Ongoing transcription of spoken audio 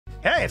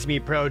Hey, it's me,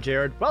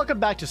 ProJared. Welcome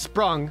back to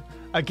Sprung,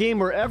 a game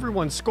where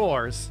everyone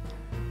scores.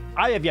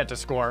 I have yet to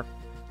score,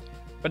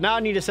 but now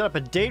I need to set up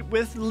a date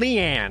with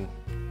Leanne.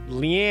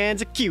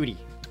 Leanne's a cutie.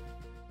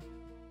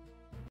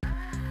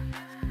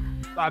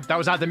 That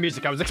was not the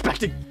music I was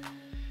expecting.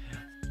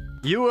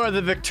 You are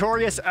the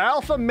victorious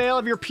alpha male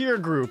of your peer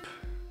group.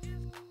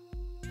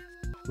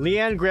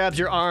 Leanne grabs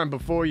your arm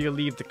before you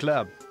leave the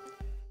club.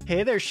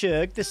 Hey there,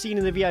 Shug. The scene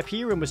in the VIP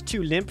room was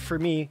too limp for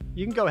me.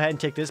 You can go ahead and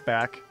take this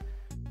back.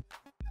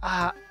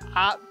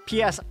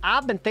 P.S.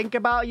 I've been thinking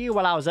about you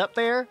while I was up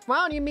there. Why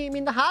don't you meet me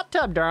in the hot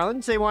tub,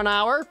 darling? Say 1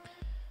 hour.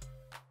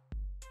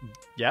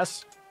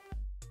 Yes.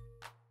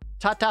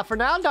 Ta-ta for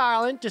now,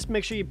 darling. Just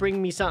make sure you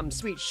bring me something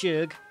sweet,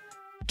 Shug.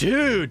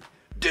 Dude,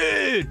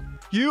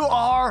 you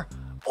are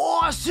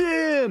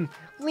awesome.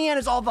 Leanne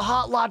is all the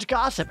hot lodge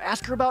gossip.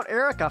 Ask her about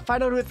Erica.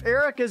 Find out if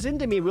Erica's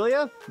into me, will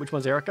ya? Which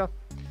one's Erica?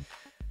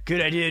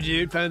 Good idea,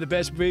 dude. Found the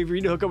best way for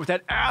you to hook up with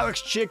that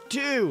Alex chick,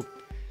 too.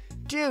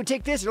 Dude,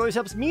 take this. It always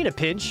helps me in a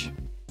pinch.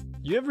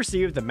 You have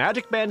received the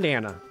magic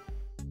bandana.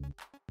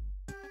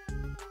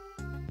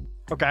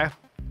 Okay.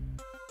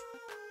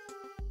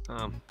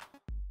 What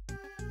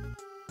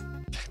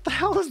the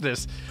hell is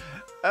this?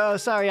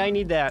 Sorry, I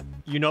need that.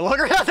 You no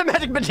longer have the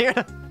magic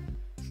bandana.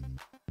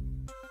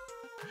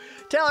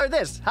 Tell her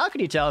this. How can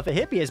you tell if a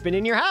hippie has been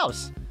in your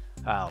house?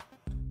 Oh.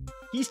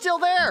 He's still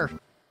there.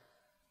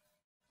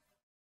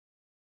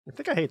 I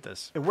think I hate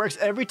this. It works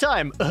every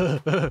time.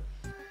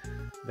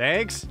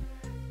 Thanks.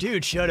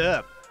 Dude, shut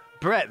up.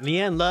 Brett,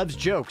 Leanne loves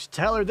jokes.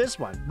 Tell her this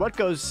one. What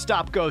goes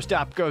stop, go,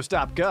 stop, go,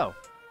 stop, go?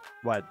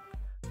 What?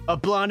 A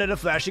blonde at a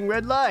flashing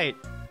red light.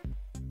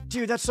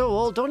 Dude, that's so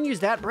old. Don't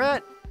use that,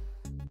 Brett.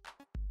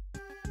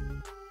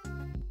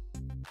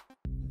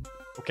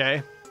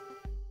 Okay.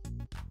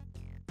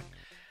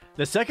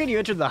 The second you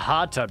enter the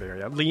hot tub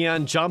area,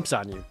 Leanne jumps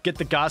on you. Get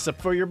the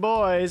gossip for your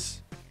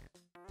boys.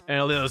 And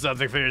a little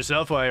something for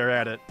yourself while you're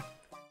at it.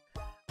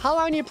 How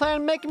long do you plan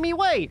on making me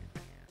wait?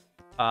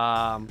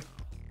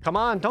 Come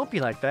on, don't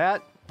be like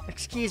that.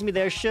 Excuse me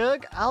there,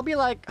 Shug. I'll be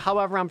like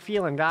however I'm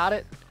feeling, got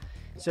it?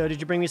 So did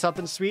you bring me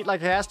something sweet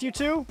like I asked you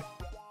to?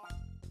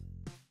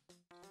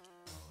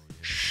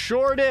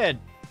 Sure did.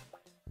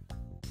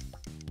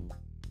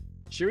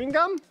 Chewing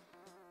gum?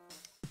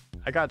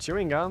 I got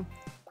chewing gum.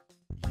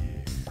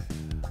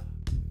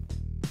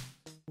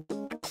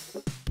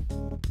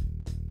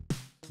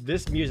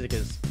 This music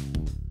is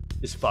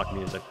fuck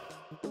music.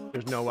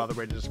 There's no other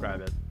way to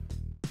describe it.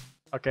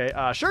 Okay,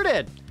 sure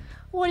did.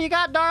 What do you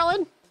got,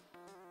 darling?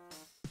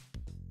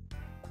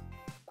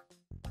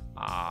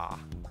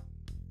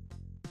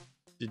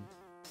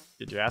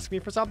 Did you ask me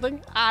for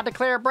something? I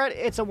declare, Brett,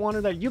 it's a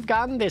wonder that you've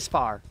gotten this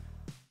far.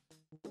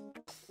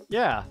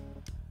 Yeah.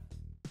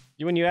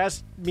 When you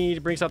asked me to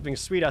bring something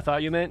sweet, I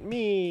thought you meant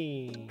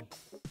me.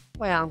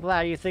 Well, I'm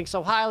glad you think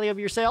so highly of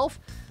yourself.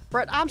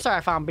 Brett, I'm sorry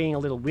if I'm being a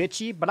little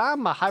witchy, but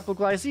I'm a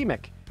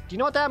hypoglycemic. Do you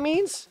know what that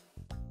means?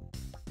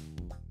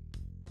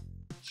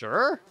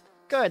 Sure.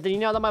 Good, then you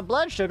know that my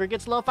blood sugar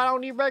gets low if I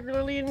don't eat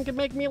regularly and can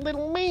make me a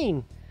little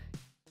mean.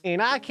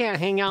 And I can't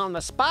hang out in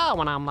the spa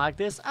when I'm like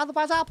this,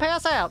 otherwise I'll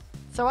pass out.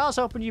 So I was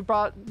hoping you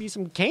brought me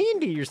some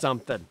candy or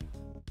something.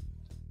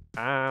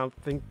 I don't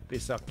think they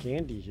sell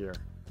candy here.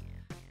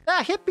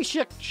 That hippie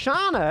chick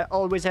Shauna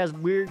always has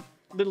weird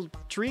little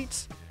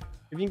treats.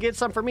 If you can get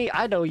some for me,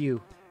 I know you.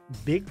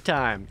 Big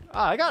time. Oh,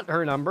 I got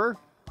her number.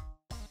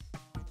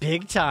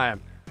 Big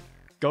time.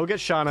 Go get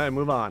Shauna and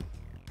move on.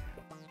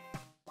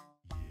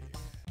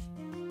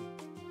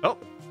 Oh,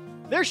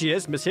 there she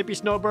is, Miss Hippie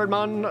Snowbird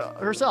Mountain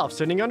herself,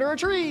 sitting under a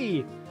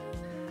tree.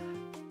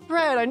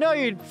 Brett, I know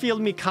you'd feel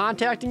me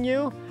contacting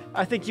you.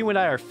 I think you and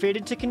I are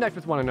fated to connect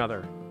with one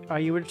another.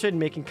 Are you interested in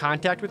making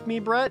contact with me,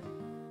 Brett?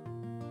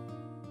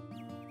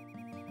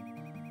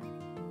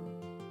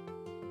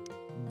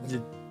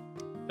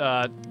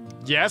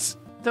 Yes.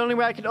 The only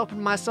way I can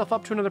open myself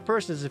up to another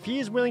person is if he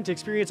is willing to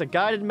experience a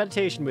guided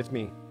meditation with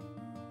me.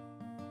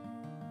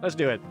 Let's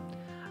do it.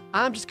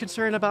 I'm just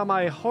concerned about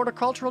my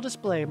horticultural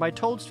display. My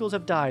toadstools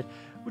have died.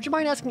 Would you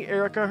mind asking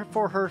Erica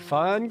for her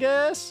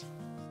fungus?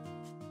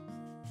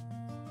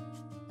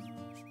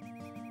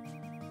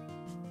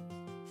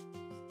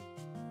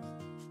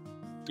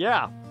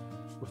 Yeah.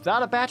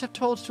 Without a batch of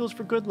toadstools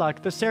for good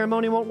luck, the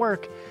ceremony won't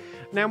work.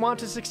 And I want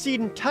to succeed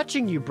in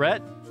touching you,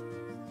 Brett.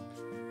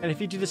 And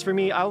if you do this for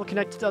me, I will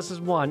connect us as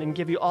one and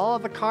give you all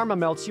of the karma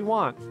melts you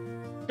want.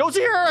 Go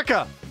see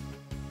Erica!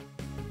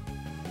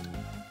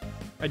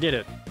 I did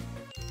it.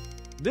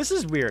 This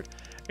is weird.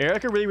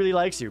 Erica really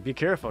likes you. Be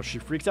careful. She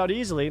freaks out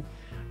easily.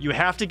 You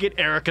have to get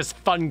Erica's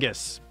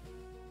fungus.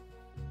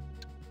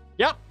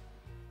 Yep.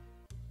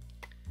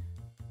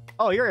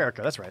 Oh, you're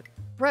Erica. That's right.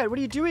 Brett, what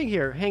are you doing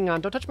here? Hang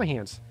on. Don't touch my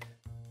hands.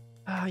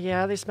 Oh,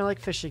 yeah. They smell like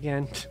fish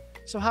again.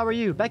 So how are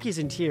you? Becky's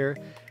in here,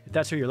 if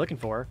that's who you're looking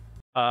for.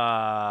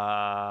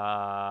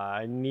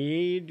 I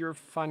need your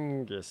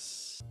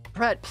fungus.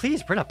 Brett,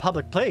 please, we're in a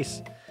public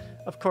place.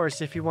 Of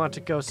course, if you want to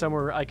go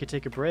somewhere I could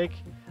take a break.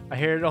 I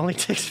hear it only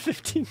takes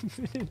 15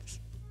 minutes.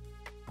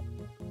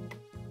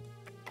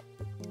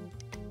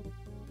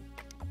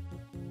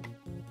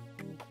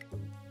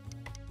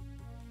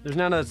 There's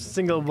not a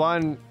single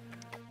one.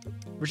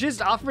 Was she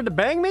just offered to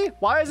bang me?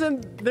 Why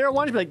isn't there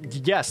one to be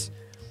like, yes.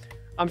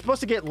 I'm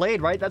supposed to get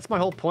laid, right? That's my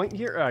whole point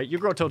here. All right, you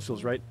grow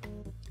toadstools, right?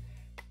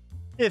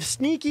 If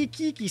Sneaky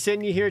Kiki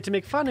sent you here to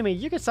make fun of me,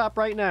 you can stop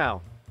right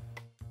now.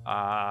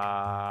 I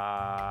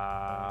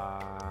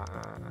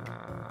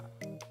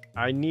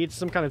need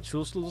some kind of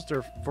toadstools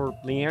for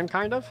Leanne,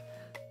 kind of.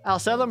 I'll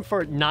sell them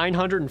for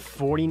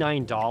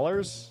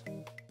 $949.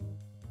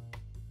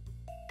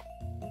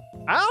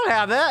 I don't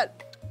have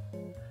that.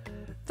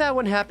 That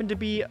wouldn't happen to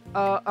be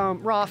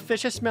raw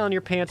fish smell in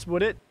your pants,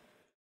 would it?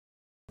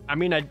 I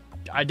mean,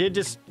 I did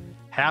just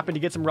happen to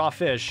get some raw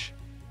fish.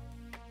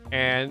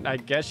 And I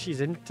guess she's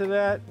into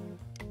that.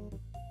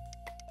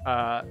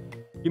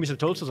 Give me some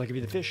toadstools, I'll give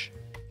you the fish.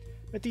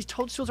 But these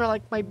toadstools are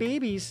like my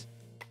babies.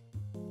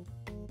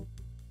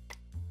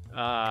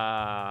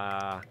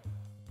 I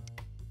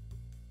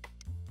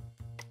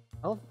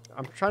don't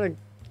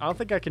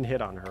think I can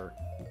hit on her.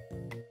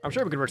 I'm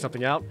sure we could work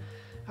something out.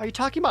 Are you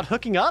talking about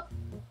hooking up?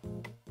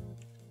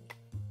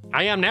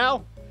 I am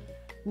now.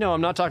 No,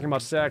 I'm not talking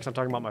about sex. I'm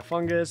talking about my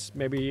fungus.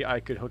 Maybe I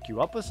could hook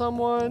you up with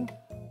someone.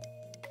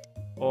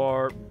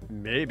 Or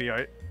maybe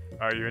are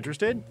you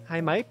interested?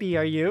 I might be.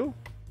 Are you?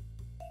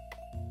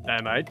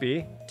 I might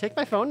be. Take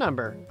my phone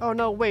number. Oh,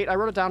 no, wait. I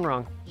wrote it down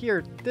wrong.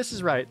 Here, this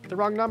is right. The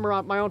wrong number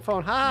on my own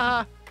phone. Ha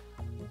ha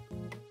ha.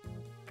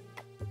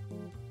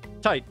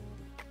 Tight.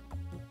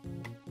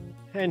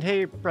 And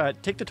hey,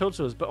 Brett, take the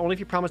toadstools, but only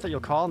if you promise that you'll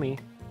call me.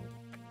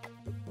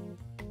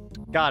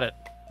 Got it.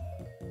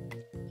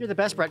 You're the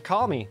best, Brett.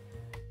 Call me.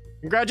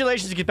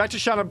 Congratulations. You get back to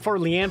Shauna before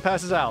Leanne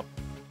passes out.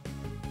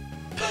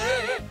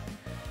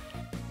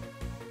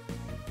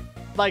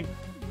 Like,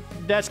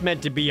 that's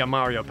meant to be a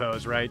Mario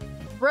pose, right?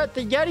 Brett,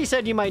 the Yeti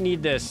said you might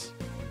need this.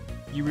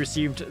 You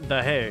received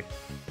the hay.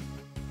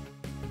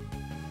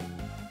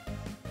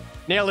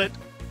 Nailed it.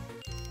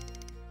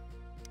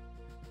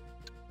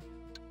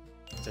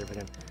 Save it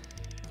again.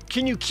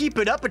 Can you keep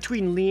it up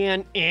between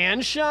Leanne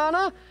and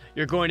Shauna?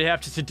 You're going to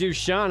have to seduce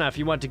Shauna if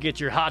you want to get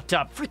your hot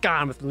top freak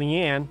on with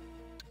Leanne.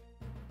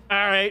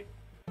 All right.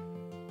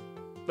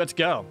 Let's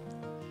go.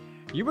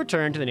 You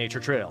return to the nature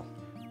trail.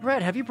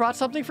 Brett, have you brought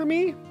something for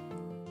me?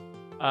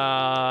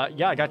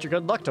 Yeah, I got your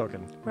good luck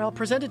token. Well,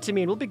 present it to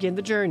me and we'll begin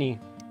the journey.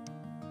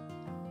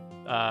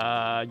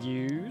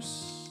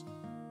 Use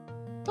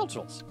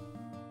toadstools.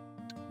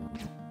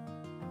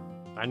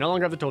 I no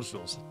longer have the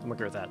toadstools. I'm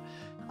okay with that.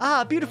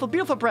 Ah, beautiful,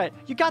 beautiful, Brett.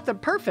 You got them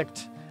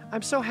perfect.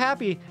 I'm so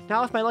happy.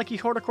 Now with my lucky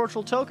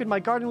horticultural token, my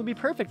garden will be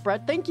perfect,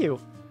 Brett. Thank you.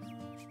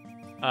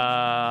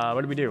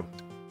 What do we do?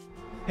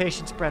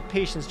 Patience, Brett,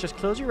 patience. Just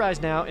close your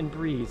eyes now and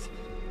breathe.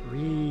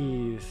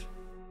 Breathe.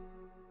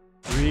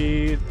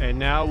 Breathe. And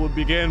now we'll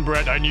begin,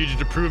 Brett. I need you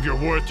to prove your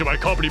worth to my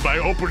company by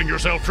opening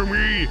yourself to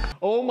me.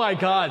 Oh my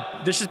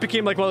god. This just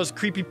became like one of those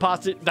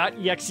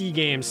CREEPYPASTA.exe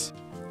games.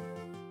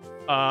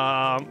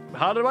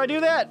 How do I do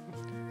that?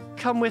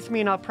 Come with me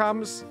and I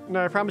promise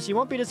you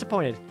won't be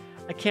disappointed.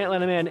 I can't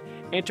let a man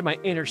enter my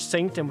inner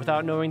sanctum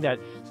without knowing that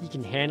he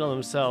can handle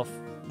himself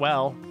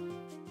well.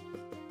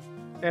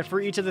 And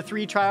for each of the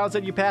 3 trials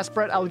that you pass,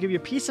 Brett, I will give you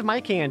a piece of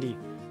my candy.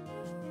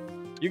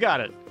 You got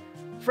it.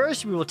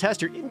 First, we will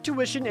test your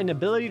intuition and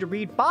ability to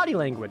read body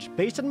language.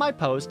 Based on my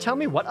pose, tell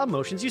me what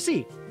emotions you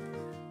see.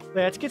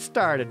 Let's get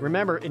started.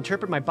 Remember,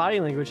 interpret my body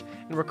language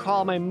and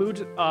recall my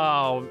moods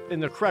in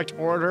the correct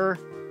order.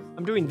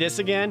 I'm doing this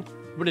again.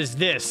 What is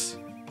this?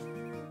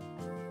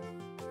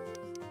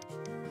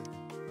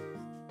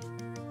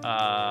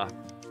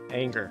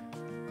 Anger.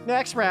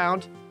 Next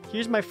round.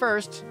 Here's my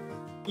first.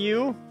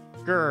 You.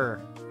 Grr.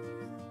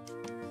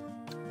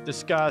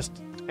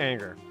 Disgust.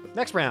 Anger.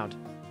 Next round.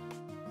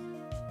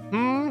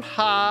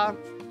 Ha.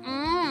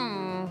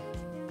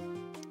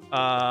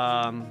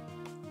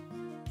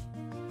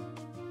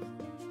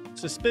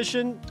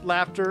 Suspicion.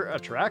 Laughter.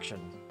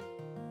 Attraction.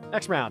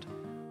 Next round.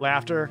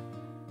 Laughter.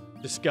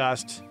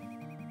 Disgust.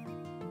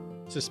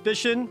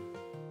 Suspicion.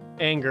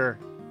 Anger.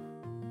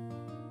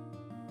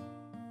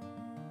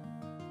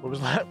 What was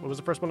that? What was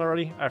the first one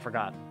already? I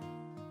forgot.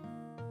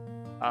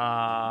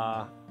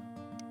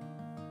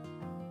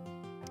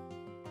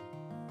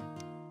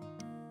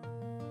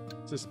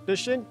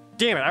 Suspicion?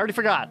 Damn it, I already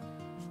forgot.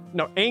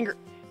 No, anger.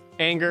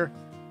 Anger.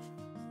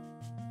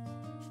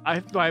 I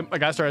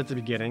gotta start at the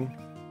beginning.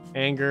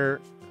 Anger.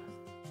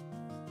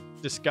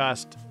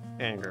 Disgust.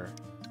 Anger.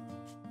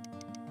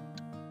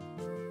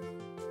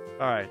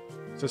 Alright.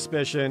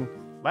 Suspicion.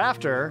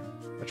 Laughter.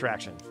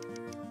 Attraction.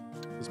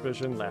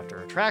 Suspicion.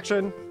 Laughter.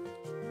 Attraction.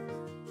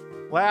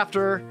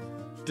 Laughter,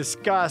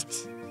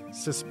 disgust,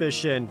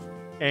 suspicion,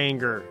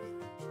 anger.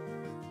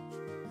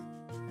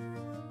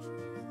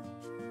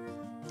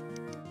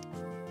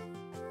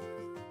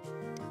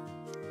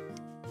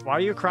 Why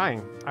are you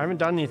crying? I haven't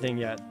done anything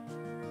yet.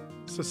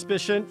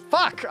 Suspicion.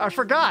 Fuck! I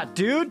forgot,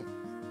 dude!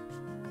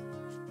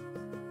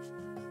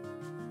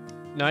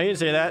 No, you didn't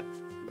say that.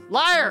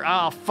 Liar!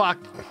 Oh, fuck.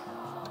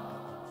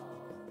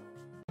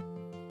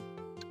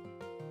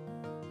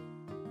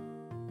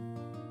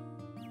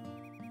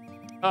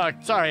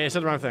 Sorry, I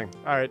said the wrong thing.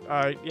 Alright,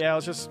 yeah,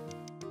 let's just...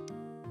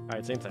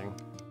 Alright, same thing.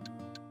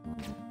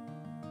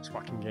 This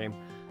fucking game.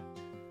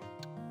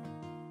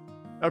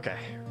 Okay.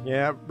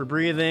 Yeah, we're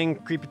breathing.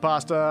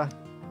 Creepypasta.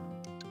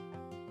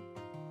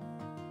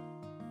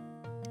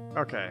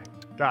 Okay.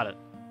 Got it.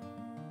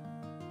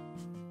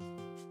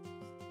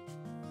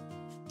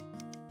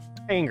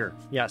 Anger.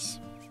 Yes.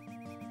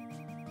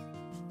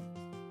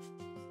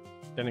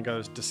 Then it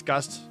goes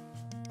disgust.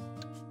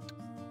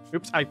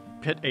 Oops, I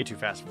hit A too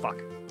fast.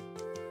 Fuck.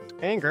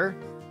 Anger.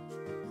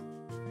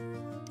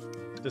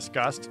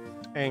 Disgust.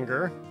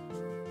 Anger.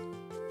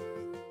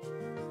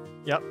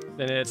 Yep.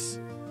 Then it's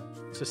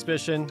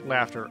suspicion,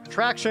 laughter,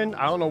 attraction.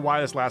 I don't know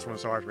why this last one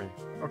was so hard for me.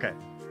 Okay.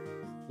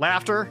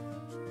 Laughter.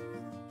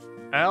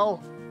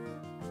 L.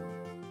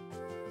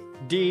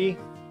 D.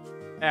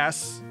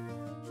 S.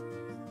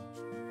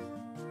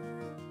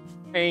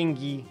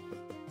 Angy.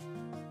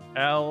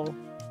 L.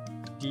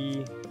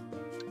 D.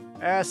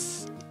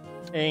 S.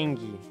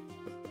 Angy.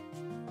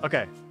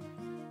 Okay.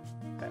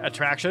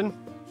 Attraction.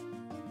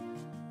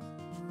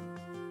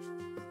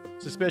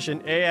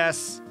 Suspicion.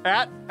 A-S.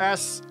 At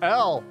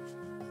S-L.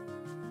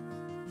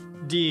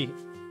 D.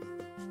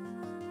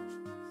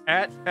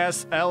 At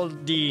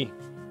S-L-D.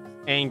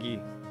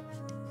 Angy.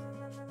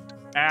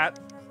 At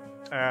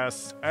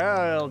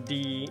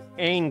S-L-D.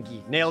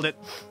 Angy. Nailed it.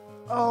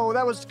 Oh,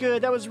 that was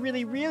good. That was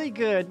really, really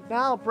good.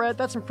 Now, Brett,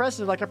 that's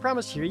impressive. Like I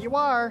promised, here you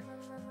are.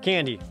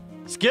 Candy.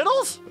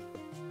 Skittles?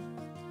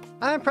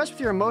 I'm impressed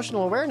with your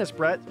emotional awareness,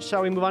 Brett.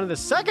 Shall we move on to the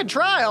second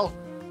trial?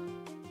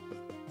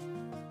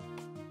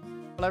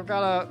 But I've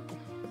got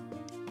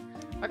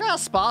a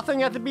spa thing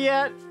I have to be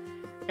at,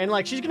 and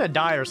like she's gonna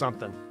die or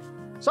something.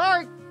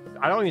 Sorry,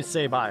 I don't even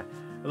say bye.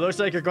 It looks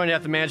like you're going to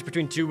have to manage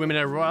between two women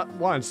at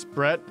once,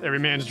 Brett. Every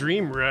man's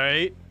dream,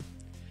 right?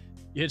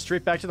 You head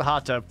straight back to the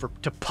hot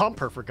tub to pump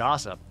her for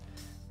gossip.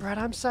 Brett,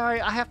 I'm sorry.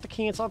 I have to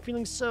cancel. I'm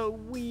feeling so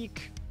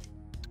weak.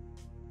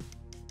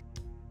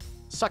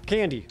 Suck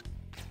candy.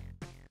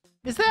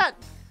 Is that?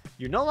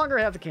 You no longer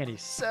have the candy.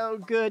 So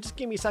good. Just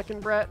give me a second,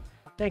 Brett.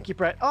 Thank you,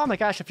 Brett. Oh my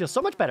gosh, I feel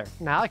so much better.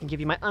 Now I can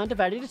give you my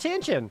undivided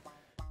attention.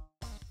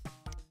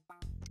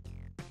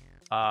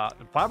 Why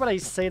would I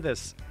say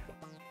this?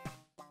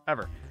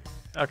 Ever.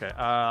 Okay,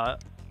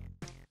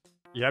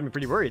 you had me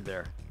pretty worried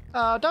there.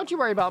 Don't you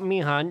worry about me,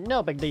 hon.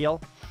 No big deal.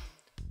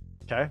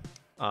 Okay.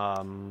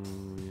 I'm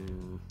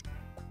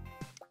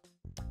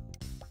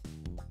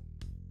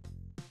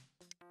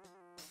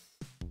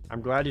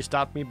glad you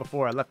stopped me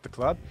before I left the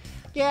club.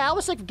 Yeah, I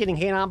was sick of getting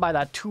hit on by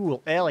that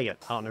tool,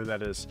 Elliot. I don't know who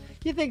that is.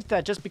 He thinks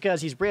that just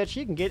because he's rich,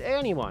 he can get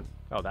anyone.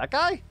 Oh, that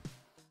guy?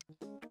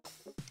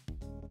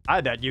 I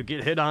bet you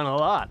get hit on a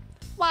lot.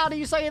 Why do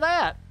you say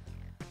that?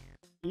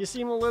 You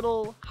seem a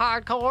little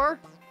hardcore.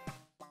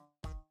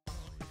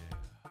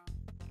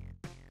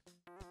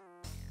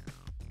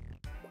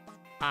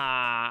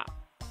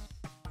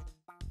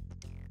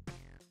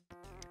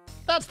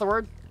 That's the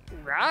word.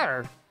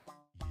 Rawr.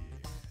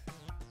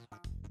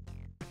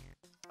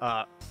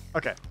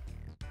 Okay.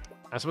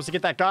 I'm supposed to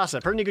get that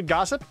gossip. Heard any good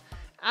gossip?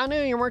 I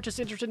knew you weren't just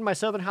interested in my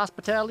southern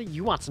hospitality.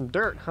 You want some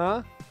dirt,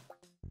 huh?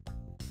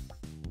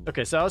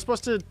 Okay, so I was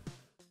supposed to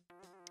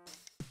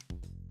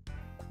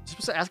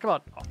ask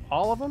about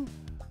all of them?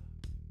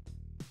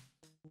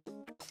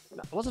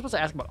 No, I wasn't supposed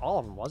to ask about all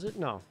of them, was it?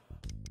 No.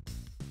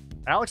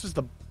 Alex was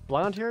the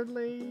blonde-haired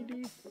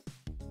lady?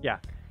 Yeah.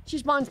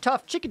 She's one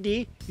tough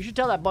chickadee. You should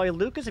tell that boy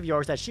Lucas of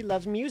yours that she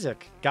loves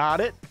music.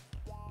 Got it?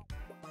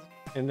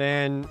 And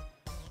then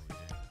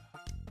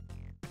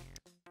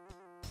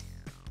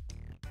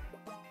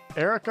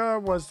Erica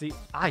was the...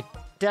 I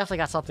definitely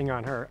got something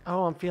on her.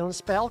 Oh, I'm feeling a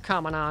spell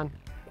coming on.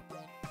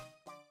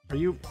 Are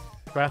you...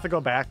 Do I have to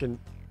go back and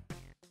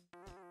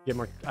get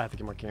more... I have to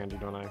get more candy,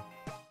 don't I?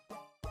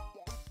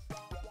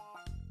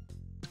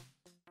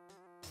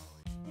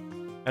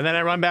 And then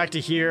I run back to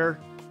here.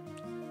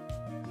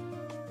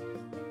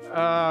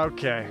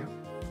 Okay.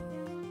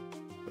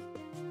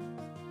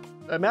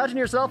 Imagine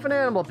yourself an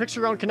animal. Picture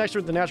your own connection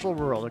with the natural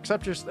world.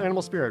 Accept your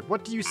animal spirit.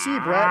 What do you see,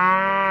 Brett?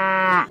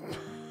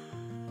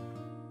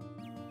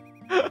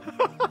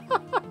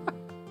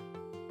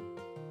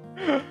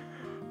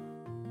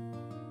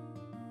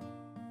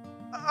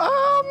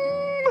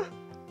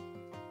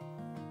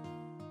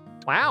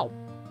 Wow.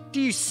 Do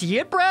you see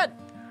it, Brett?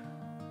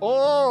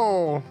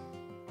 Oh.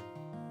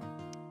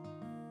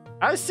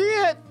 I see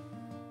it.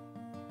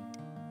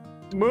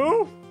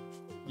 Moo.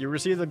 You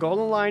receive the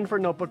golden line for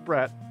notebook,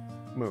 Brett.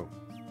 Moo.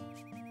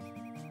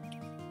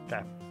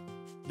 Okay.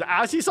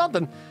 I see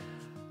something.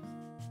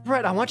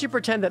 Brett, I want you to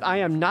pretend that I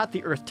am not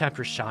the Earth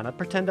Temptress, Shauna.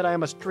 Pretend that I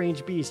am a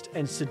strange beast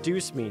and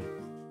seduce me.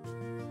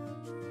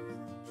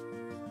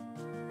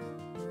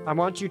 I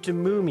want you to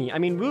woo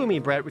me,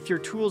 Brett, with your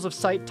tools of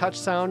sight, touch,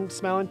 sound,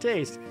 smell, and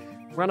taste.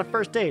 We're on a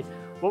first date.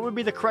 What would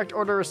be the correct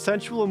order of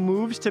sensual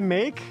moves to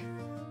make?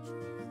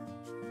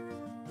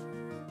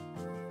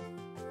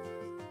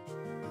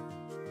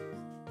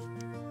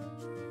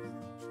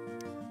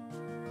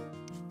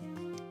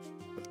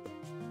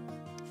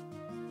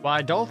 Well,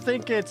 I don't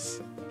think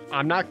it's...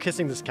 I'm not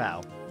kissing this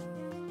cow.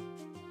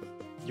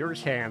 Your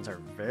hands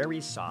are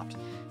very soft.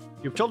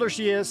 You've told her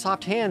she has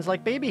soft hands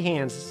like baby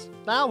hands.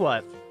 Now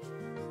what?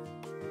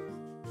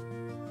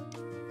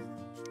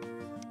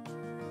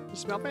 You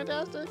smell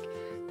fantastic?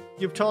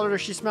 You've told her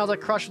she smells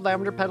like crushed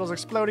lavender petals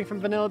exploding from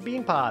vanilla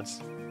bean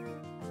pods.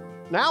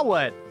 Now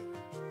what?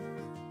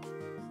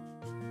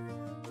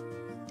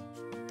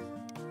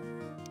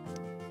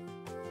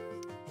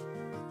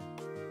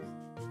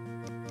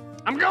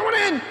 I'm going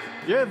in!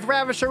 You've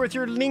ravished her with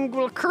your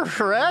lingual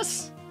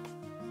caress?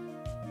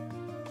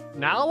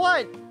 Now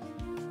what?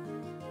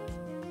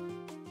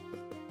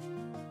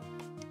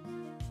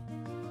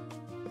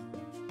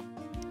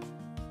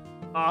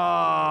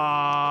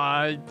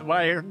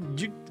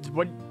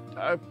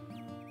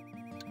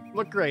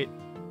 Look great.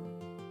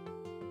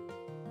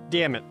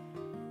 Damn it.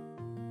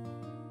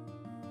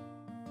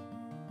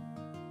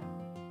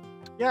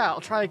 Yeah,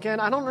 I'll try again.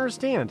 I don't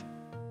understand.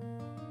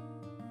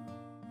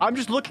 I'm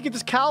just looking at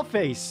this cow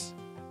face.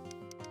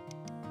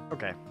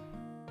 Okay.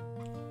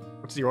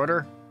 What's the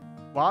order?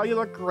 Wow, you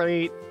look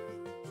great.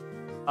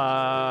 What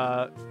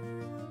I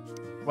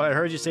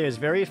heard you say is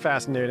very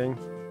fascinating.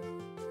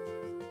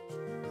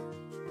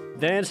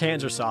 Dan's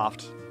hands are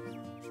soft.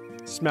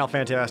 Smell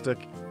fantastic.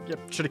 Yep,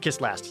 should have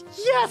kissed last.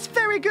 Yes,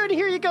 very good.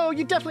 Here you go.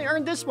 You definitely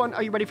earned this one.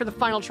 Are you ready for the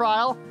final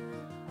trial?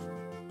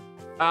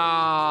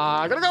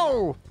 Gotta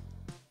go.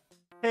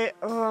 Hey,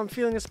 oh, I'm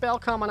feeling a spell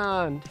coming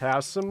on.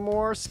 Have some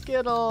more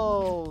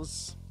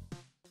Skittles.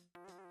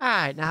 All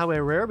right, now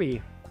where were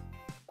we?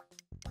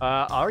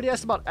 I already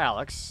asked about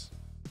Alex.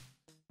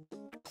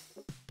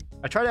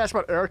 I tried to ask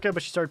about Erica,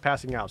 but she started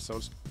passing out, so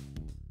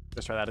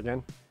let's try that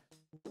again.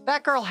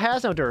 That girl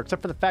has no dirt,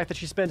 except for the fact that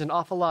she spends an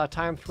awful lot of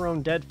time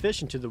throwing dead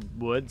fish into the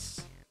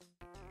woods.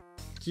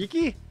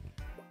 Kiki?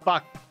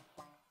 Fuck.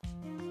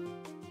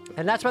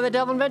 And that's why the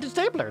devil invented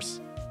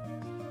staplers.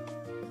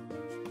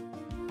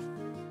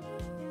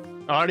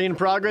 Already in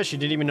progress, you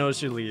didn't even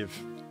notice you leave.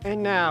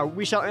 And now,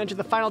 we shall enter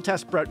the final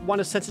test, Brett. One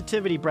is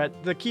sensitivity,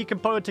 Brett. The key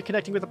component to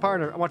connecting with a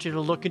partner. I want you to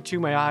look into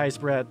my eyes,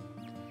 Brett,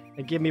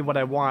 and give me what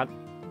I want.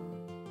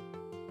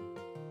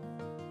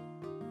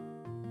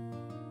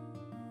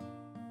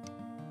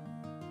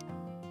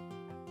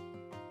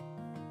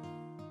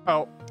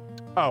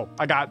 Oh,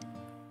 I got...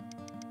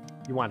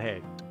 You want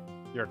hay.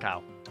 You're a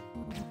cow.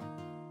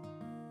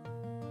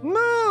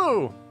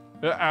 Moo!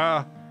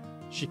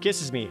 She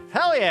kisses me.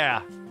 Hell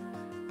yeah!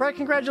 Brett,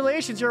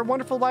 congratulations, you're a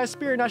wonderful wise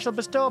spirit, and I shall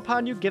bestow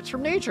upon you gifts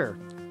from nature.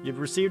 You've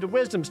received a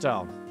wisdom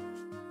stone.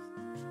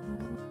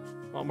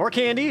 Well, more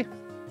candy.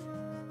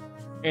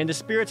 And the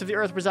spirits of the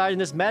earth reside in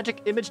this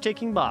magic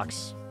image-taking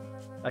box.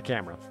 A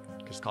camera.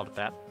 Just called it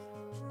that.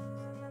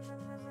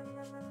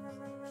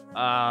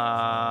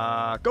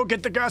 Go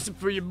get the gossip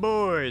for your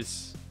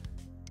boys.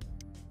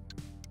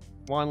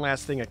 One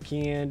last thing of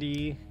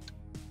candy.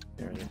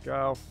 There you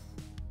go.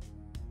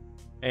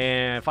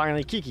 And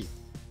finally, Kiki.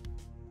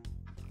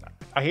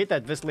 I hate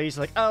that this lady's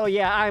like, oh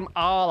yeah, I'm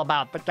all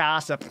about the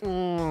gossip.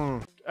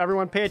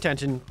 Everyone pay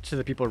attention to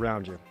the people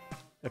around you.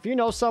 If you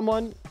know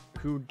someone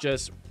who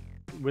just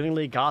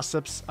willingly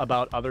gossips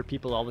about other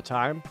people all the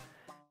time,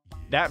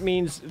 that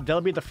means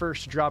they'll be the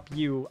first to drop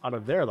you out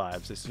of their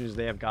lives as soon as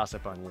they have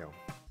gossip on you.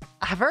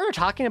 I've heard her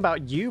talking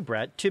about you,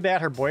 Brett. Too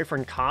bad her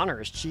boyfriend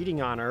Connor is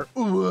cheating on her.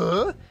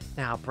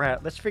 Now,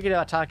 Brett, let's forget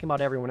about talking about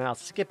everyone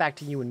else. Let's get back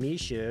to you and me,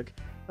 Shug.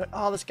 But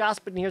all this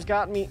gossip in here's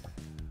got me.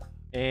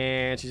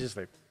 And she's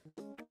asleep.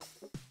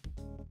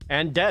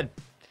 And dead.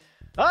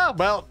 Oh,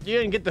 well, you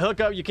didn't get the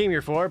hookup you came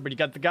here for, but you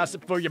got the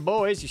gossip for your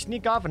boys. You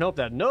sneak off and hope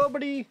that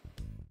nobody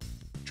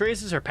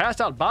traces her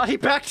passed out body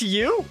back to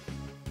you?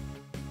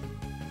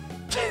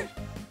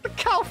 The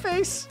cow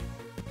face.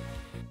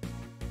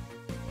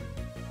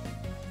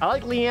 I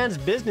like Leanne's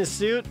business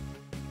suit.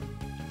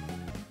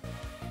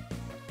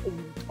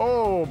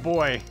 Oh,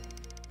 boy.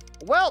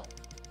 Well,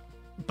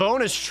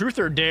 bonus truth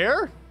or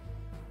dare?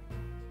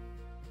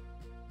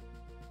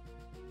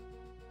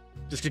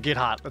 This could get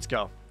hot. Let's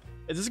go.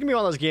 This is gonna be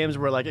one of those games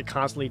where like it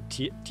constantly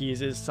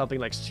teases something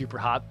like super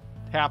hot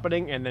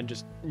happening and then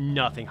just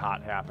nothing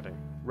hot happening,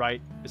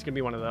 right? It's gonna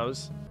be one of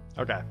those.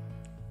 Okay.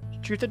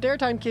 Truth or dare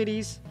time,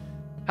 kiddies.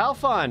 How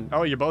fun.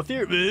 Oh, you're both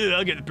here?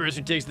 I'll get the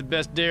person who takes the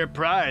best dare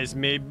prize,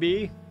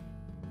 maybe.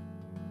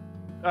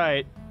 All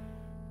right.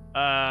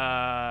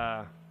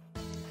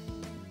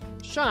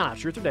 Shauna,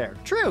 truth or dare?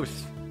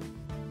 Truth.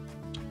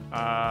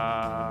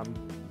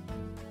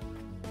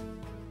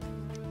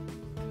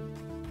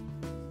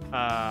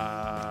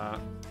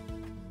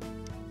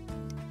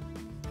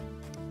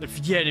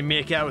 If you had to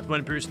make out with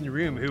one person in the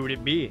room, who would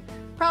it be?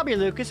 Probably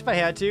Lucas if I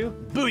had to.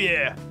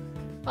 Booyah!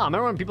 Oh,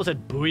 remember when people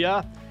said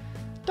booyah?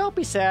 Don't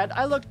be sad.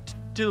 I looked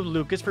to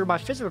Lucas for my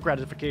physical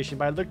gratification,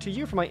 but I looked to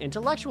you for my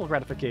intellectual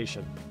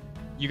gratification.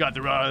 You got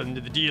the raw end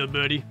of the deal,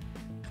 buddy.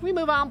 Can we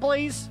move on,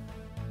 please?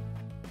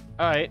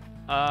 Alright,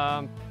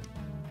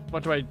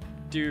 what do I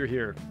do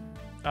here?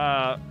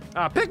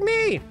 Pick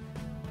me!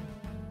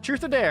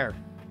 Truth or dare?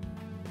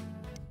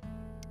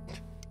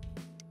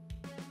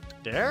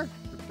 Dare?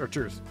 Or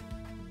truth?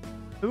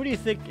 Who do you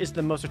think is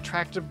the most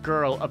attractive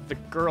girl of the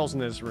girls in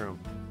this room?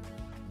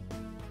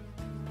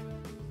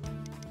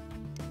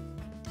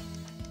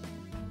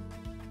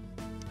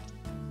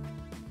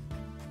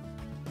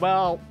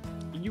 Well,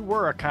 you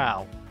were a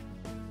cow.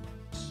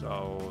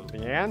 So,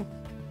 Leanne?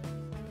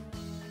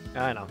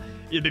 I know.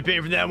 You'll be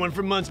paying for that one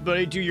for months,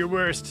 buddy. Do your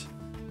worst.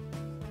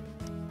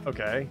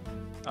 Okay.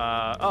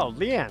 Oh,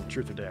 Leanne.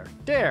 Truth or dare?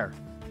 Dare.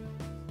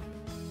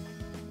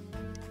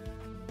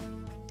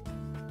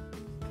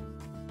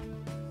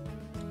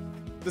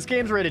 This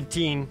game's rated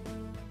teen.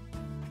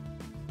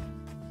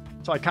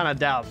 So I kind of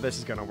doubt this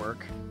is gonna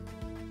work.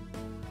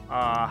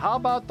 How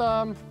about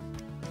the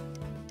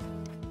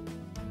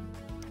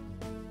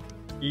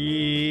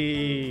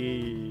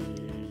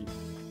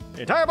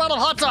entire bottle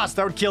of hot sauce?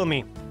 That would kill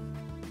me.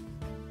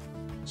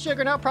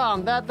 Sugar, no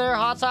problem. That there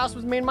hot sauce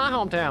was made in my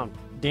hometown.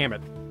 Damn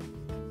it.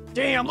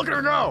 Damn, look at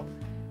her go.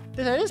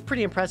 That is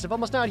pretty impressive.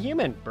 Almost not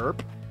human.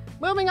 Burp.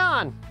 Moving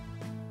on.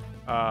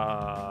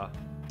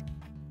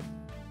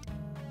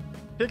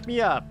 Pick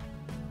me up.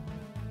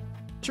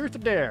 Truth or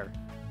dare?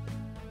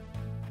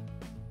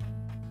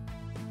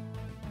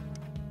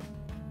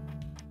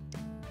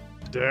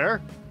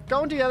 Dare?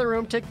 Go into the other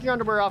room, take your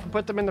underwear off, and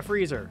put them in the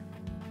freezer.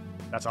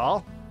 That's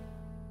all?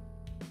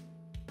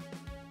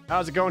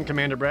 How's it going,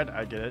 Commander Brett?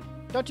 I get it.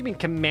 Don't you mean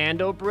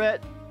Commando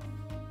Brett?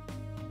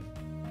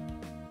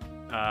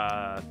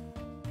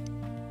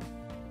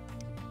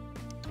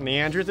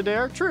 Leanne, truth or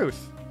dare?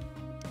 Truth.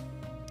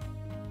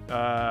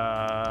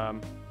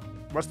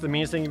 What's the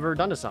meanest thing you've ever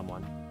done to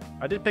someone?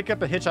 I did pick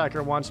up a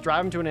hitchhiker once,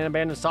 drive him to an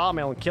abandoned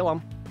sawmill, and kill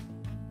him.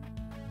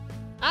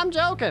 I'm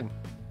joking.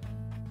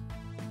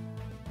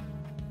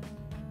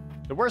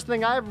 The worst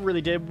thing I ever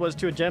really did was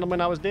to a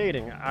gentleman I was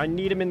dating. I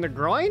need him in the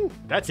groin?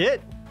 That's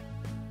it.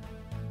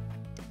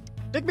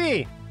 Pick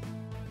me.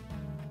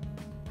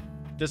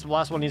 This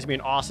last one needs to be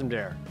an awesome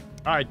dare.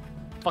 All right,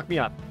 fuck me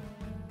up.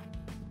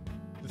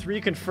 The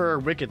three confer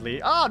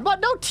wickedly. Oh, but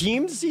no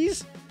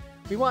teamsies.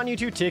 We want you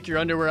to take your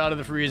underwear out of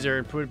the freezer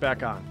and put it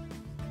back on.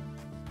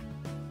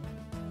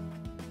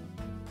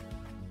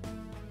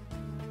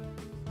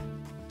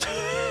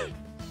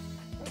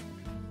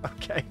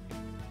 Okay.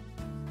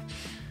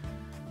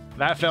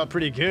 That felt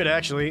pretty good,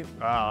 actually.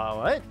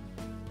 What?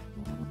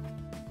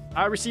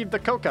 I received the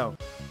cocoa.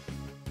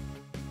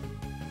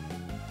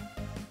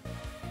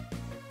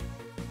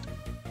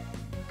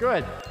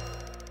 Good.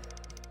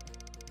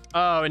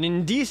 Oh, an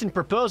indecent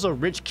proposal.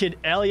 Rich kid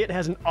Elliot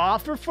has an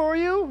offer for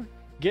you?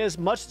 Get as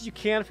much as you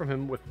can from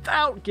him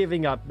without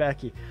giving up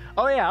Becky.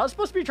 Oh yeah, I was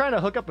supposed to be trying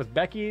to hook up with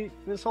Becky in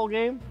this whole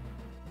game.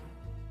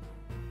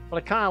 But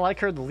I kind of like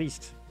her the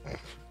least.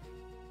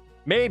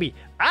 Maybe.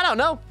 I don't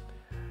know.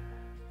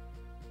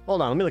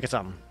 Hold on, let me look at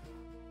something.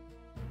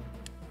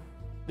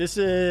 This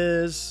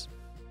is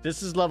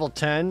level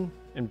 10,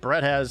 and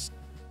Brett has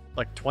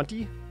like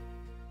 20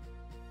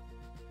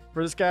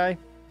 for this guy,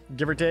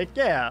 give or take.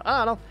 Yeah,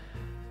 I don't know.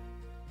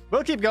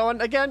 We'll keep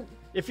going. Again,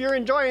 if you're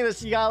enjoying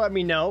this, you gotta let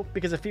me know,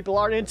 because if people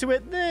aren't into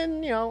it,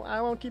 then, you know,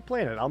 I won't keep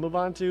playing it. I'll move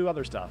on to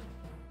other stuff.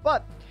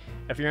 But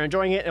if you're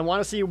enjoying it and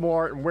want to see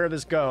more and where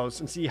this goes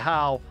and see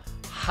how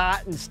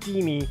hot and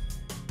steamy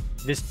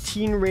this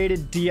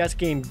teen-rated DS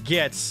game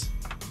gets,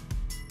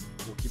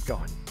 we'll keep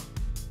going.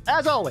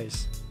 As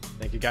always,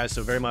 thank you guys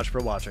so very much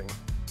for watching.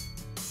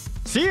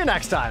 See you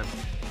next time.